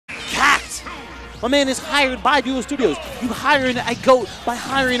My man is hired by Duo Studios. You hire a GOAT by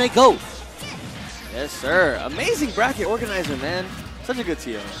hiring a GOAT. Yes, sir. Amazing bracket organizer, man. Such a good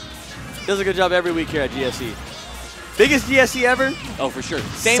TO. Does a good job every week here at GSE. Biggest GSE ever? Oh, for sure.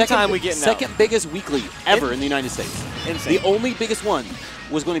 Same time we get now. Second biggest weekly ever in the United States. Insane. The only biggest one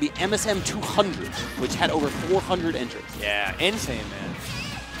was going to be MSM 200, which had over 400 entrants. Yeah, insane, man.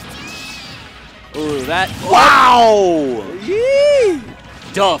 Ooh, that. Wow! Yee!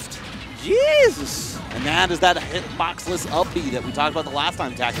 Duffed. Jesus! And that is that hitboxless up B that we talked about the last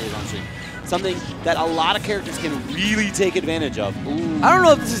time Tachyon was on stream. Something that a lot of characters can really take advantage of. Ooh. I don't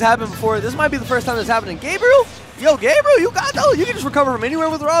know if this has happened before. This might be the first time this happening. Gabriel? Yo, Gabriel, you got those. You can just recover from anywhere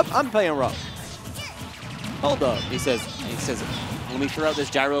with Rob. I'm playing Rob. Hold up. He says, let me throw out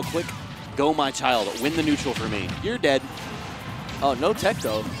this gyro quick. Go, my child. Win the neutral for me. You're dead. Oh, no tech,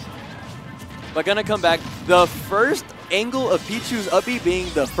 though. But gonna come back. The first angle of Pichu's up B being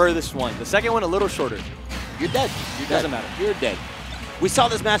the furthest one. The second one a little shorter. You're dead. You're dead. Doesn't matter. You're dead. We saw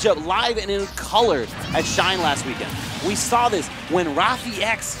this matchup live and in color at Shine last weekend. We saw this when Rafi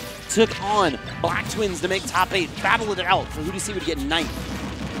X took on Black Twins to make top 8, battled it out for who DC would get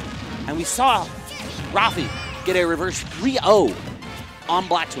 9th. And we saw Rafi get a reverse 3-0 on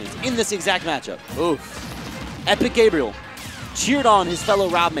Black Twins in this exact matchup. Oof. Epic Gabriel cheered on his fellow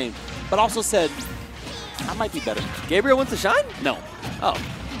Rob main, but also said, I might be better. Gabriel went to Shine? No. Oh.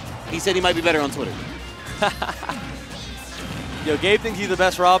 He said he might be better on Twitter. Yo, Gabe thinks he's the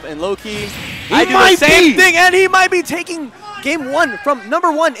best Rob, and low-key, I do the same thing, and he might be taking game 1 from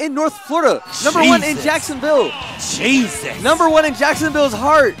 #1 in North Florida, #1 in Jacksonville. Jesus. #1 in Jacksonville's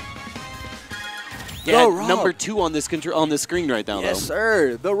heart. Yeah, #2 on this screen right now, Yes, though.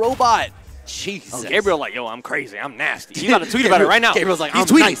 sir. The robot. Jesus. Oh, Gabriel like, yo, I'm crazy. I'm nasty. You got to tweet about it right now. Gabriel's like, he's I'm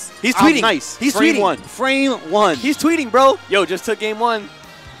tweeting. nice. He's I'm tweeting. nice. He's Frame tweeting. 1. Frame 1. He's tweeting, bro. Yo, just took game 1.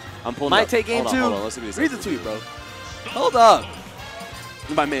 I'm pulling Might up. take game 2. Hold on. Let's see what he says. Read the tweet, bro. Hold up.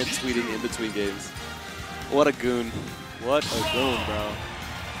 My man tweeting in between games. What a goon. What a goon,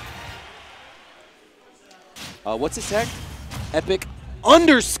 bro. What's his tag? Epic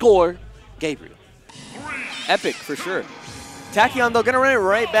 _ Gabriel. Epic, for sure. Tachyon, though, going to run it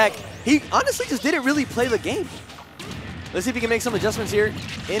right back. He honestly just didn't really play the game. Let's see if he can make some adjustments here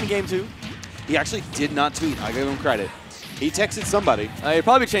in game 2. He actually did not tweet. I give him credit. He texted somebody. He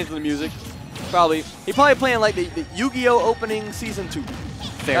probably changed the music. Probably. He probably playing like the Yu-Gi-Oh! Opening Season 2.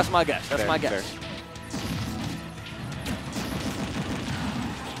 Fair. That's my guess. That's Fair. my guess. Fair.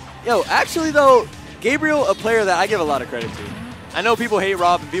 Yo, actually, though, Gabriel, a player that I give a lot of credit to. I know people hate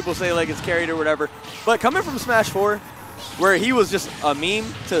Rob and people say like it's carried or whatever, but coming from Smash 4, where he was just a meme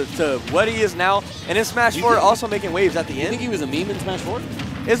to what he is now, and in Smash 4 also making waves at the You end. think he was a meme in Smash 4?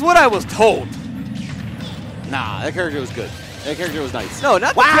 Is what I was told. Nah, that character was good. That character was nice. No,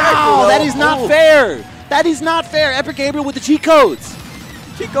 not the character, Wow, though. that is not fair. That is not fair. Epic Gabriel with the cheat codes.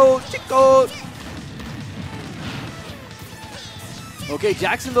 Chico. Okay,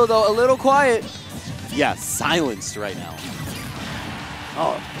 Jacksonville, though, a little quiet. Yeah, silenced right now.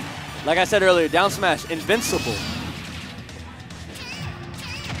 Oh, like I said earlier, down smash, invincible.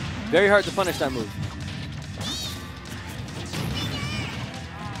 Very hard to punish that move.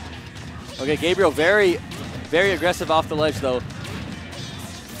 Okay, Gabriel very, very aggressive off the ledge, though.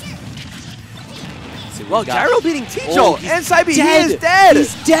 Well, Gyro beating Ticho, Oh, and Saibi, he dead. is dead.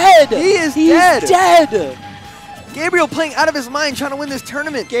 He's dead. He is dead. dead. Gabriel playing out of his mind, trying to win this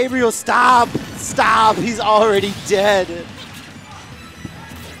tournament. Gabriel, stop. Stop. He's already dead.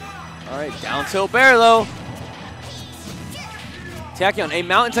 All right, down tilt bear, though. Tachyon, a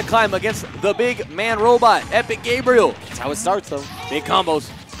mountain to climb against the big man robot, Epic Gabriel. That's how it starts, though. Big combos.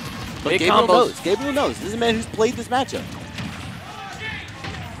 But Big Gabriel combos. knows. Gabriel knows. This is a man who's played this matchup.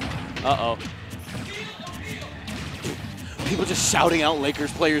 Uh-oh. People just shouting out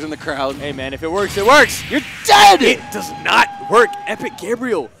Lakers players in the crowd. Hey, man, if it works, it works. You're dead! It does not work. Epic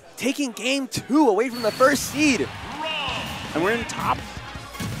Gabriel taking game 2 away from the first seed. And we're in top.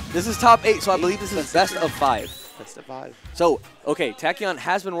 This is top 8, so I believe this is best of 5. Best of 5. So, okay, Tachyon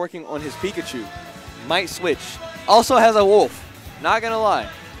has been working on his Pikachu. Might switch. Also has a wolf. Not gonna lie.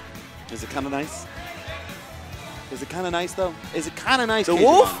 Is it kind of nice? Is it kind of nice, though? Is it kind of nice? The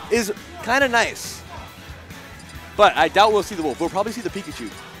wolf is kind of nice. But I doubt we'll see the wolf. We'll probably see the Pikachu.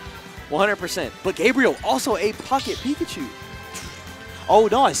 100%. But Gabriel, also a pocket Pikachu. Oh,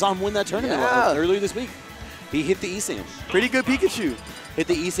 no, I saw him win that tournament earlier this week. He hit the ESAM. Pretty good Pikachu. Hit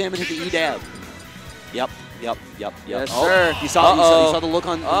the ESAM and hit the EDAB. Yep. Yes, oh, sir. You saw the look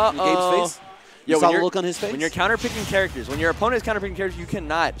on Gabe's face? You saw the look on his face? When you're counterpicking characters, when your opponent is counterpicking characters, you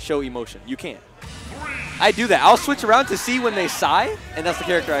cannot show emotion. You can't. I do that. I'll switch around to see when they sigh, and that's the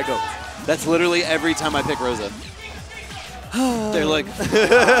character I go. That's literally every time I pick Rosa. They're like,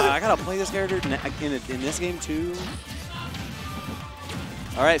 I gotta play this character in this game too.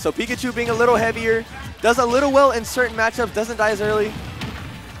 All right, so Pikachu being a little heavier, does a little well in certain matchups, doesn't die as early.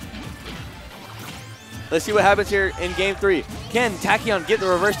 Let's see what happens here in game 3. Can Tachyon get the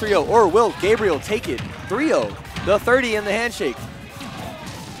reverse 3-0, or will Gabriel take it 3-0? The 30 in the handshake.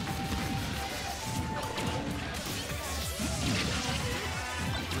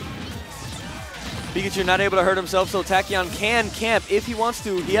 Pikachu not able to hurt himself, so Tachyon can camp if he wants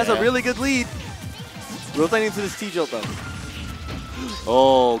to. He has a really good lead. Rotating to this T-Jolt, though.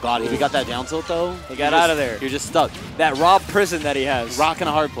 Oh, God. If he got that down tilt, though, He got out of there. You're just stuck. That Rob prison that he has. Rock in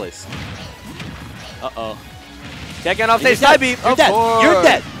a hard place. Uh-oh. Tachyon off stage, You're side beat. dead. You're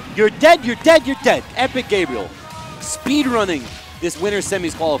dead. You're dead. You're dead. You're dead. Epic Gabriel. Speed running this winter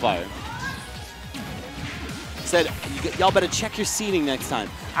semis qualifier. Said, y'all better check your seating next time.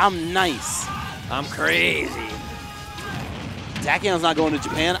 I'm nice. I'm crazy. Tachyon's not going to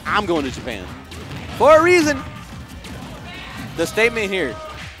Japan. I'm going to Japan. For a reason. The statement here.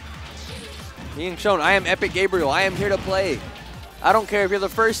 Being shown, I am Epic Gabriel. I am here to play. I don't care if you're the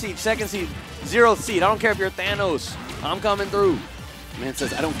first seed, second seed, 0th seed. I don't care if you're Thanos. I'm coming through. Man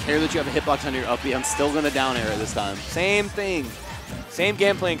says, I don't care that you have a hitbox under your up B. I'm still going to down air this time. Same thing. Same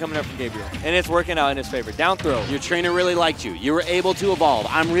game plan coming up from Gabriel. And it's working out in his favor. Down throw. Your trainer really liked you. You were able to evolve.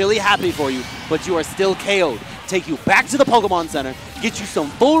 I'm really happy for you, but you are still KO'd. Take you back to the Pokemon Center, get you some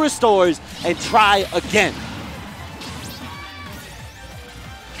full restores, and try again.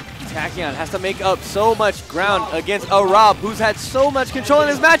 Tachyon has to make up so much ground against a Rob who's had so much control in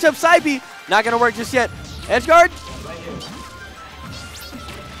his matchup. Side B, not going to work just yet. Edge guard.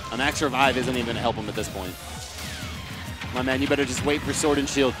 A max revive isn't even going to help him at this point. My man, you better just wait for Sword and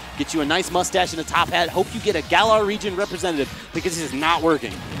Shield. Get you a nice mustache and a top hat. Hope you get a Galar region representative because this is not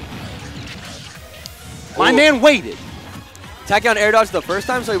working. My man waited. Tachyon air dodged the first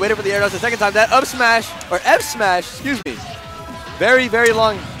time, so he waited for the air dodge the second time. That up smash, or F smash, excuse me. Very, very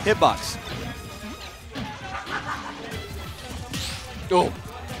long hitbox. Oh.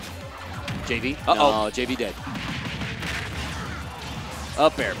 JV? Uh-oh. No, JV dead.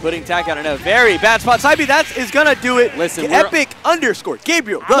 Up air, putting Tachyon in a very bad spot. Side B, that is going to do it. Listen, Epic underscore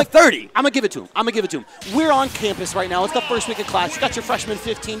Gabriel, the 30. I'm going to give it to him. I'm going to give it to him. We're on campus right now. It's the first week of class. You got your freshman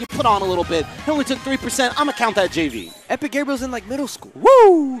 15. You put on a little bit. He only took 3%. I'm going to count that JV. Epic Gabriel's in like middle school.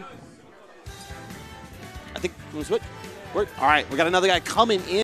 Woo! I think, all right, we got another guy coming in.